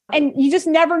 And you just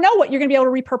never know what you're going to be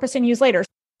able to repurpose and use later.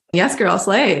 Yes, girl,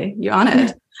 slay. You're on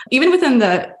it. Even within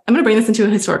I'm going to bring this into a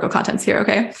historical context here,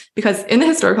 okay? Because in the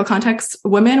historical context,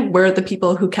 women were the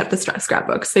people who kept the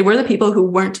scrapbooks. They were the people who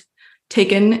weren't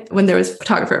taken when there was a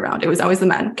photographer around. It was always the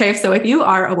men. Okay. So if you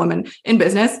are a woman in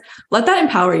business, let that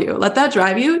empower you. Let that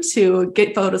drive you to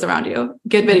get photos around you,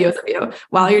 get videos of you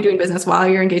while you're doing business, while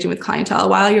you're engaging with clientele,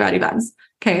 while you're at events.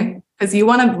 Okay. Because you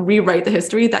want to rewrite the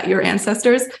history that your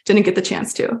ancestors didn't get the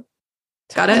chance to.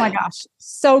 Got it? Oh my gosh.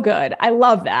 So good. I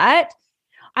love that.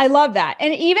 I love that.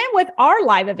 And even with our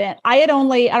live event, at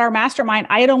our mastermind,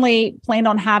 I had only planned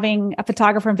on having a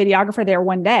photographer and videographer there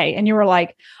one day. And you were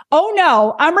like, oh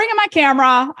no, I'm bringing my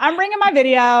camera. I'm bringing my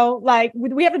video. Like,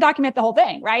 we have to document the whole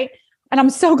thing. Right. And I'm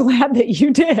so glad that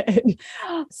you did.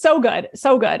 So good.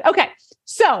 So good. Okay.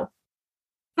 So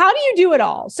how do you do it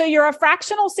all? So you're a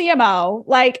fractional CMO,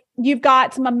 like, you've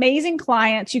got some amazing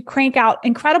clients, you crank out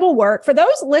incredible work. For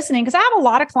those listening, because I have a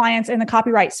lot of clients in the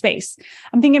copyright space.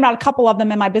 I'm thinking about a couple of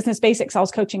them in my business basics I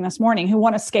was coaching this morning who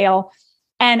want to scale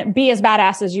and be as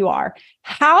badass as you are.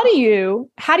 How do you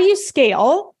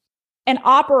scale and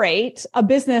operate a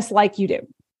business like you do?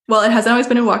 Well, it hasn't always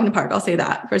been a walk in the park. I'll say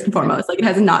that first and foremost. Like, it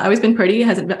has not always been pretty. It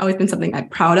hasn't always been something I'm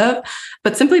proud of.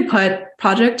 But simply put,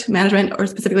 project management, or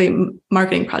specifically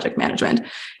marketing project management,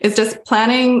 is just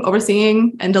planning,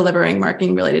 overseeing, and delivering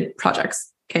marketing related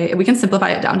projects. Okay. We can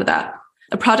simplify it down to that.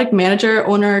 A project manager,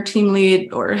 owner, team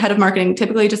lead, or head of marketing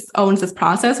typically just owns this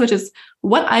process, which is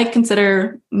what I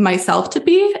consider myself to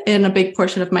be in a big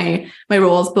portion of my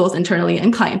roles, both internally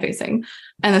and client facing.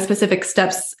 And the specific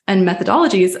steps and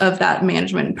methodologies of that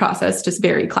management process just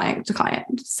vary client to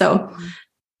client. So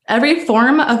every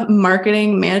form of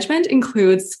marketing management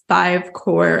includes 5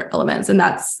 core elements, and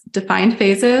that's defined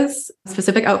phases,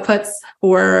 specific outputs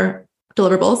or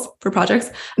deliverables for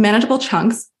projects, manageable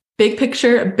chunks, big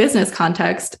picture business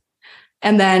context,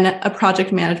 and then a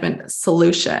project management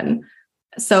solution.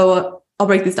 So I'll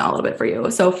break these down a little bit for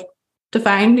you. So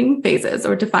defining phases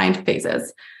or defined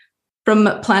phases. From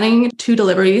planning to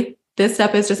delivery, this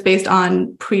step is just based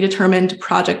on predetermined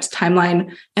project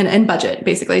timeline and budget,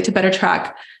 basically, to better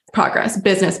track progress,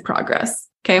 business progress.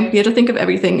 Okay. You have to think of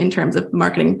everything in terms of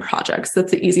marketing projects.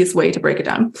 That's the easiest way to break it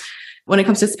down. When it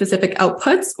comes to specific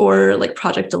outputs or like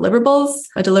project deliverables,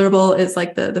 a deliverable is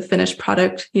like the finished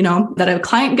product, that a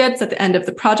client gets at the end of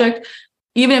the project.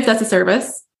 Even if that's a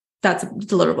service, that's a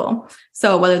deliverable.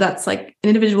 So whether that's like an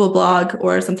individual blog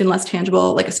or something less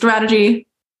tangible, like a strategy,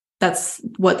 that's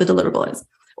what the deliverable is,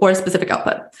 or a specific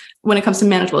output. When it comes to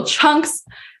manageable chunks,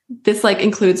 this like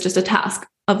includes just a task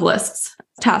of lists,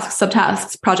 tasks,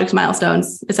 subtasks, project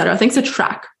milestones, et cetera. Things to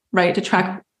track, right? To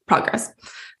track progress.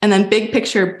 And then big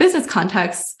picture business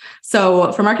context.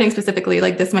 So for marketing specifically,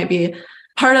 like this might be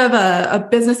part of a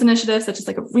business initiative, such as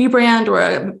like a rebrand or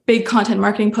a big content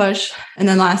marketing push. And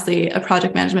then lastly, a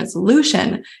project management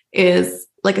solution is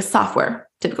like a software,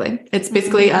 typically. It's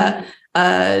basically a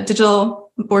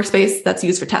digital workspace that's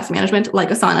used for task management, like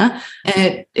Asana.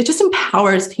 And it just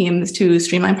empowers teams to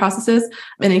streamline processes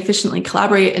and efficiently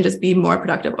collaborate and just be more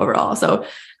productive overall. So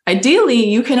ideally,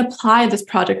 you can apply this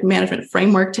project management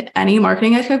framework to any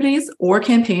marketing activities or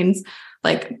campaigns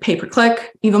like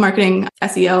pay-per-click, email marketing,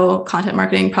 SEO, content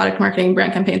marketing, product marketing,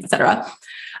 brand campaigns, etc.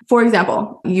 For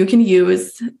example, you can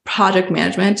use project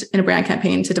management in a brand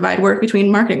campaign to divide work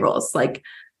between marketing roles like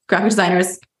graphic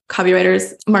designers,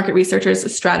 copywriters, market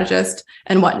researchers, strategists,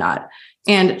 and whatnot.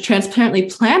 And transparently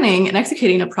planning and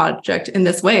executing a project in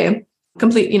this way,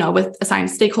 complete, with assigned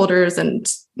stakeholders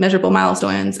and measurable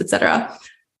milestones, et cetera,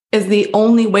 is the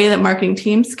only way that marketing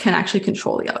teams can actually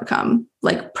control the outcome.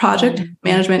 Like project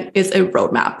management is a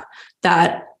roadmap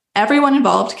that everyone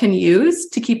involved can use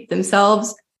to keep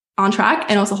themselves on track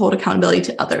and also hold accountability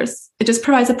to others. It just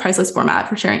provides a priceless format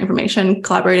for sharing information,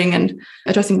 collaborating, and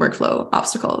addressing workflow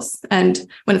obstacles. And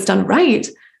when it's done right,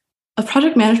 a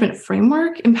project management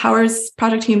framework empowers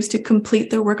project teams to complete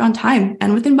their work on time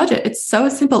and within budget. It's so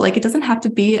simple. Like, it doesn't have to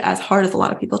be as hard as a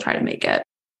lot of people try to make it.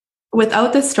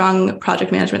 Without this strong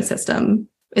project management system,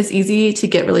 it's easy to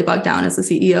get really bogged down as a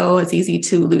CEO. It's easy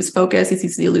to lose focus. It's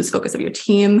easy to lose focus of your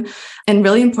team, and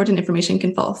really important information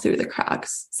can fall through the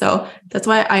cracks. So that's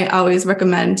why I always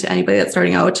recommend to anybody that's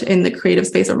starting out in the creative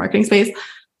space or marketing space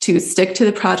to stick to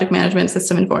the project management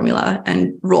system and formula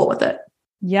and roll with it.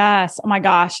 Yes. Oh my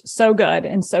gosh. So good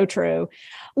and so true.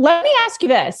 Let me ask you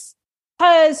this,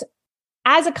 because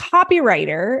as a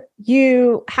copywriter,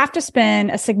 you have to spend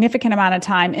a significant amount of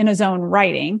time in a zone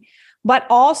writing, but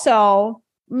also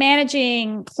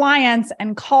managing clients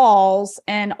and calls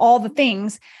and all the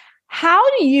things. How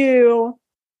do you,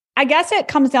 I guess it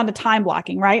comes down to time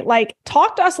blocking, right? Like,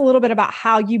 talk to us a little bit about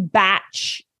how you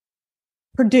batch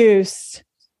produce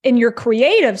in your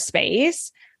creative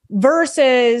space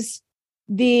versus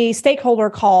the stakeholder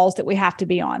calls that we have to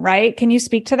be on, right? Can you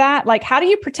speak to that? Like, how do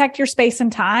you protect your space and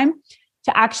time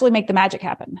to actually make the magic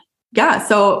happen? Yeah.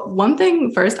 So one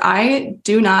thing first, I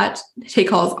do not take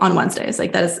calls on Wednesdays.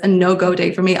 Like, that is a no-go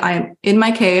day for me. I am in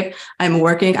my cave. I'm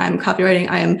working. I'm copywriting.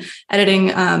 I am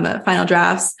editing final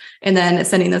drafts and then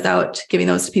sending those out, giving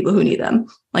those to people who need them.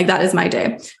 Like, that is my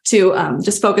day to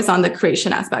just focus on the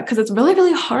creation aspect, because it's really,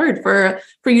 really hard for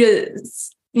you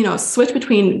to switch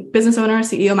between business owner,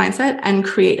 CEO mindset and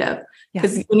creative.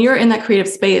 Because when you're in that creative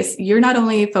space, you're not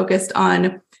only focused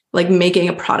on like making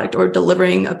a product or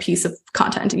delivering a piece of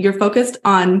content, you're focused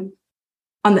on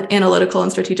the analytical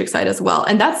and strategic side as well.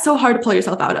 And that's so hard to pull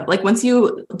yourself out of. Like, once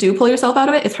you do pull yourself out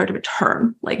of it, it's hard to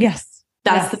return. Like,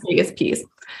 that's the biggest piece.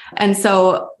 And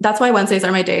so that's why Wednesdays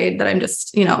are my day that I'm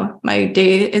just, my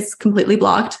day is completely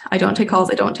blocked. I don't take calls.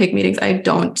 I don't take meetings. I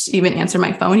don't even answer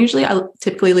my phone. Usually I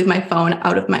typically leave my phone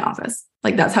out of my office.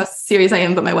 Like, that's how serious I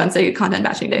am about my Wednesday content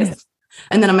batching days. Yes.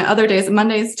 And then on my other days,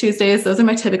 Mondays, Tuesdays, those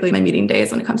are typically my meeting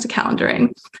days when it comes to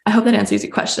calendaring. I hope that answers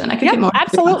your question. I could get more.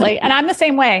 Absolutely. And I'm the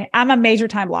same way. I'm a major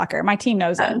time blocker. My team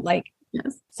knows it. Like,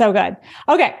 so good.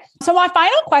 Okay. So my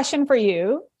final question for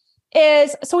you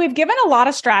is, so we've given a lot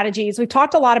of strategies. We've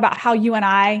talked a lot about how you and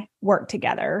I work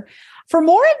together. For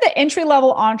more of the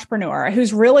entry-level entrepreneur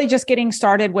who's really just getting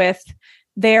started with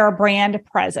their brand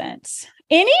presence,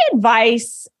 any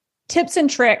advice, tips and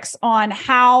tricks on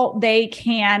how they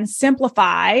can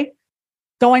simplify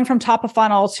going from top of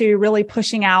funnel to really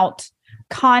pushing out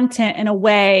content in a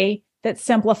way that's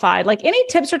simplified? Like, any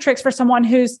tips or tricks for someone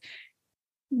who's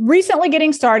recently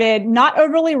getting started, not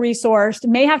overly resourced,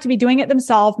 may have to be doing it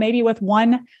themselves, maybe with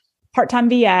one part-time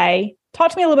VA?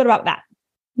 Talk to me a little bit about that.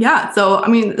 Yeah. So,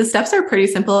 the steps are pretty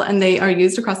simple and they are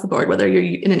used across the board, whether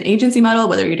you're in an agency model,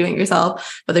 whether you're doing it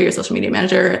yourself, whether you're a social media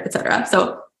manager, et cetera.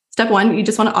 So step one, you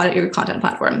just want to audit your content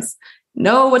platforms.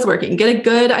 Know what's working. Get a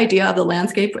good idea of the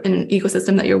landscape and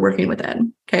ecosystem that you're working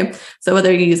within. Okay. So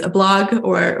whether you use a blog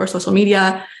or social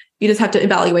media, you just have to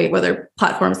evaluate whether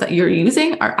platforms that you're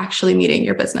using are actually meeting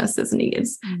your business's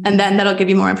needs. Mm-hmm. And then that'll give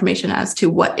you more information as to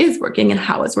what is working and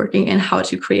how it's working and how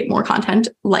to create more content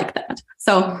like that.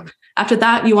 So after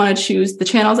that, you want to choose the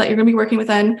channels that you're going to be working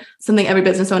within. Something every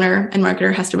business owner and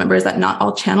marketer has to remember is that not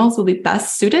all channels will be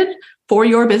best suited for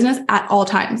your business at all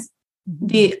times. Mm-hmm.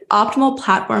 The optimal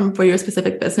platform for your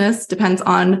specific business depends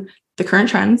on the current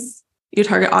trends, your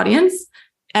target audience,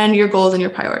 and your goals and your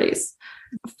priorities.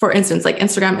 For instance, like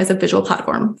Instagram is a visual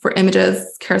platform for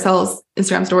images, carousels,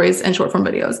 Instagram stories, and short form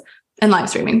videos and live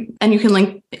streaming. And you can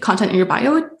link content in your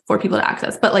bio for people to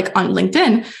access. But like on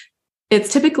LinkedIn,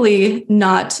 it's typically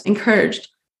not encouraged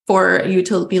for you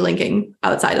to be linking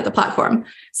outside of the platform.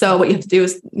 So what you have to do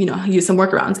is, use some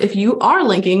workarounds. If you are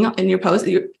linking in your post,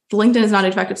 LinkedIn is not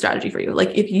an effective strategy for you.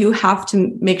 Like, if you have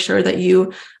to make sure that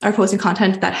you are posting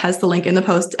content that has the link in the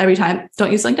post every time,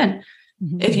 don't use LinkedIn.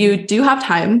 Mm-hmm. If you do have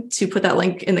time to put that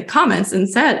link in the comments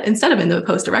instead of in the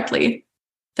post directly,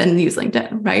 then use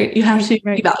LinkedIn, right? You have to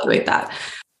evaluate that.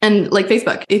 And like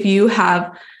Facebook, if you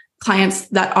have clients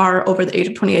that are over the age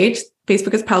of 28,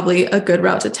 Facebook is probably a good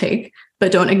route to take.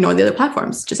 but don't ignore the other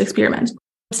platforms. Just experiment.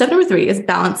 Step number 3 is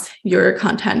balance your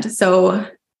content. So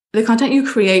the content you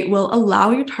create will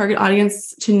allow your target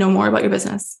audience to know more about your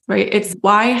business, right? It's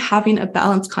why having a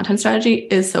balanced content strategy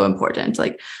is so important.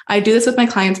 Like I do this with my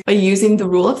clients by using the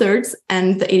rule of thirds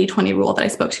and the 80-20 rule that I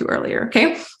spoke to earlier.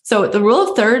 Okay. So the rule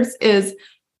of thirds is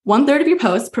 1/3 of your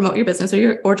posts promote your business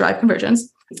or drive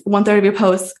conversions. 1/3 of your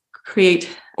posts create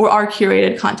or are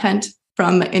curated content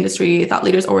from industry thought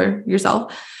leaders or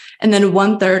yourself. And then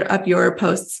 1/3 of your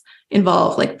posts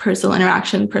involve like personal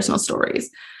interaction, personal stories.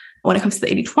 When it comes to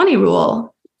the 80-20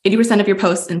 rule, 80% of your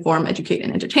posts inform, educate,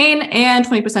 and entertain, and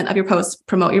 20% of your posts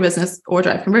promote your business or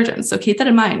drive conversions. So keep that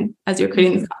in mind as you're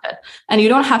creating this content. And you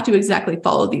don't have to exactly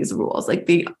follow these rules. Like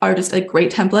they are just a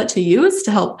great template to use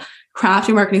to help craft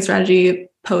your marketing strategy,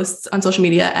 posts on social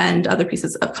media, and other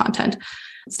pieces of content.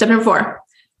 Step number 4,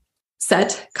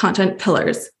 set content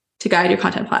pillars to guide your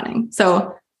content planning.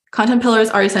 So content pillars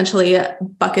are essentially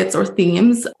buckets or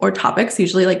themes or topics,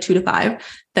 usually like 2 to 5,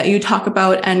 that you talk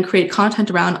about and create content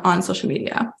around on social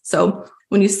media. So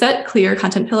when you set clear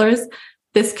content pillars,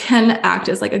 this can act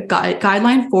as like a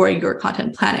guideline for your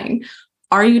content planning.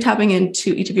 Are you tapping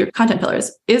into each of your content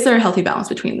pillars? Is there a healthy balance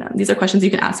between them? These are questions you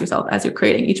can ask yourself as you're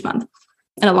creating each month.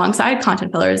 And alongside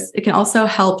content pillars, it can also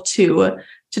help to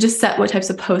just set what types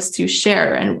of posts you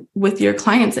share and with your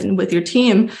clients and with your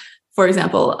team. For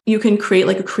example, you can create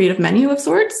like a creative menu of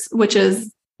sorts, which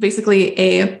is basically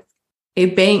a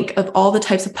bank of all the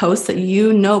types of posts that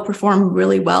you know perform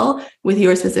really well with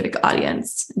your specific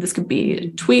audience. This could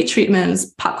be tweet treatments,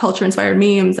 pop culture inspired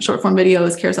memes, short form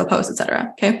videos, carousel posts,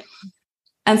 etc. Okay.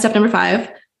 And step number 5,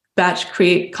 batch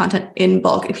create content in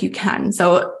bulk if you can.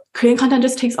 So creating content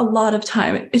just takes a lot of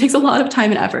time. It takes a lot of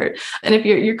time and effort. And if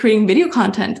you're creating video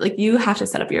content, like you have to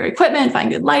set up your equipment, find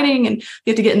good lighting, and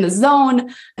you have to get in the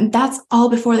zone. And that's all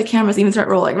before the cameras even start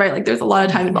rolling, right? Like there's a lot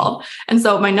of time involved. And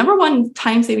so my number 1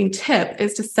 time-saving tip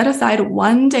is to set aside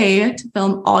 1 day to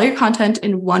film all your content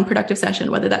in one productive session,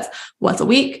 whether that's once a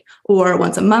week or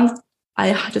once a month.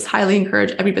 I just highly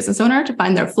encourage every business owner to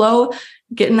find their flow,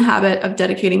 get in the habit of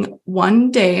dedicating 1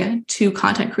 day to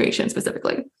content creation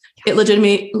specifically. It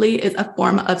legitimately is a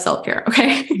form of self-care.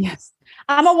 Okay. Yes.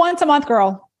 I'm a once a month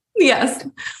girl. Yes.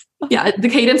 Yeah. The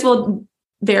cadence will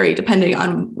vary depending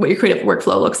on what your creative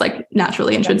workflow looks like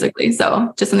naturally, intrinsically.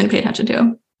 So just something to pay attention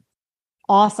to.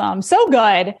 Awesome. So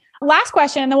good. Last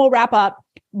question, and then we'll wrap up.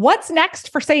 What's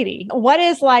next for Sadie? What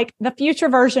is like the future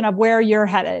version of where you're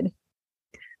headed?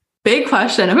 Big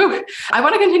question. I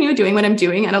want to continue doing what I'm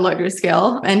doing at a larger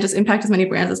scale and just impact as many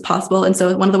brands as possible. And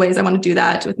so one of the ways I want to do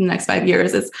that within the next 5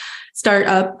 years is start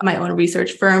up my own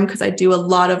research firm, because I do a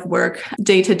lot of work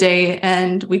day to day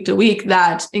and week to week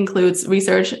that includes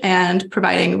research and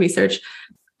providing research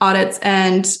audits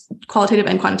and qualitative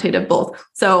and quantitative both.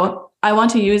 So I want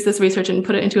to use this research and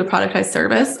put it into a productized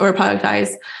service or a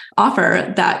productized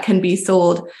offer that can be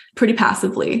sold pretty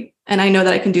passively. And I know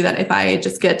that I can do that if I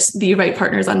just get the right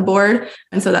partners on board.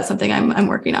 And so that's something I'm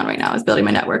working on right now, is building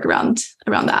my network around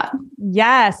that.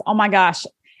 Yes. Oh my gosh.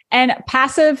 And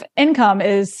passive income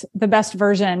is the best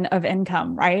version of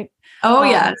income, right? Oh,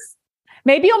 yes.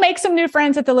 Maybe you'll make some new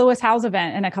friends at the Lewis Howes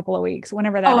event in a couple of weeks,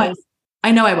 whenever that is.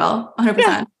 I know I will. 100%.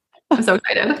 Yeah. I'm so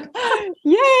excited.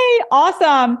 Yay.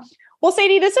 Awesome. Well,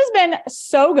 Sadie, this has been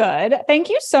so good. Thank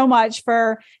you so much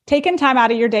for taking time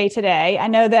out of your day today. I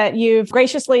know that you've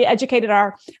graciously educated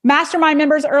our mastermind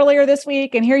members earlier this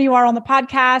week, and here you are on the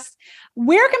podcast.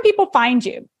 Where can people find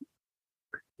you?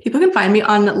 People can find me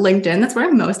on LinkedIn. That's where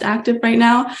I'm most active right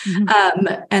now. And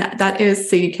that is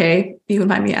Sadie K. You can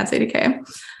find me at Sadie K.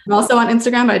 I'm also on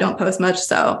Instagram, but I don't post much.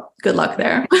 So good luck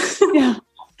there. Yeah.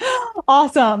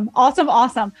 Awesome. Well,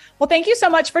 thank you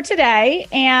so much for today.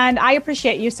 And I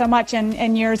appreciate you so much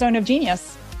in your zone of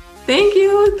genius. Thank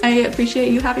you. I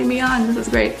appreciate you having me on. This is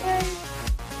great.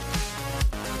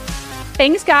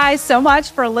 Thanks, guys, so much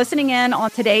for listening in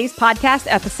on today's podcast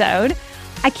episode.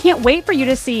 I can't wait for you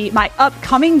to see my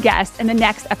upcoming guest in the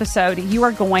next episode. You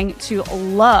are going to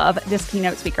love this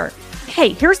keynote speaker.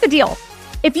 Hey, here's the deal.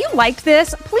 If you liked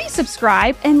this, please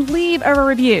subscribe and leave a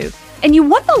review. And you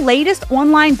want the latest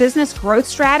online business growth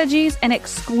strategies and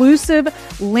exclusive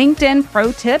LinkedIn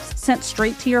pro tips sent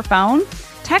straight to your phone?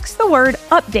 Text the word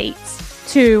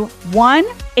updates to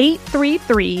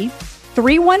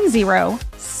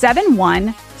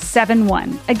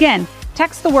 1-833-310-7171. Again,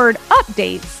 text the word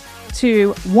updates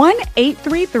to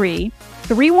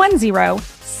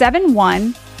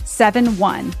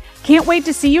 1-833-310-7171. Can't wait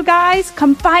to see you guys.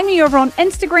 Come find me over on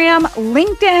Instagram,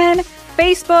 LinkedIn,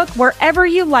 Facebook, wherever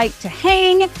you like to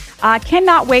hang. I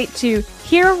cannot wait to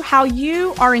hear how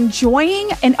you are enjoying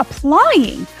and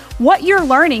applying what you're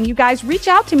learning. You guys reach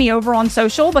out to me over on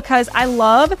social because I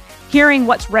love hearing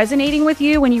what's resonating with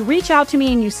you. When you reach out to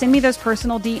me and you send me those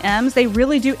personal DMs, they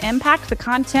really do impact the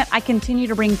content I continue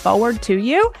to bring forward to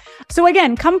you. So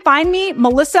again, come find me,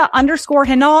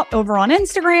 Melissa_Hinault over on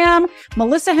Instagram,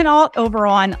 Melissa Hinault over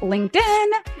on LinkedIn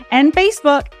and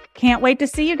Facebook. Can't wait to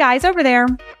see you guys over there.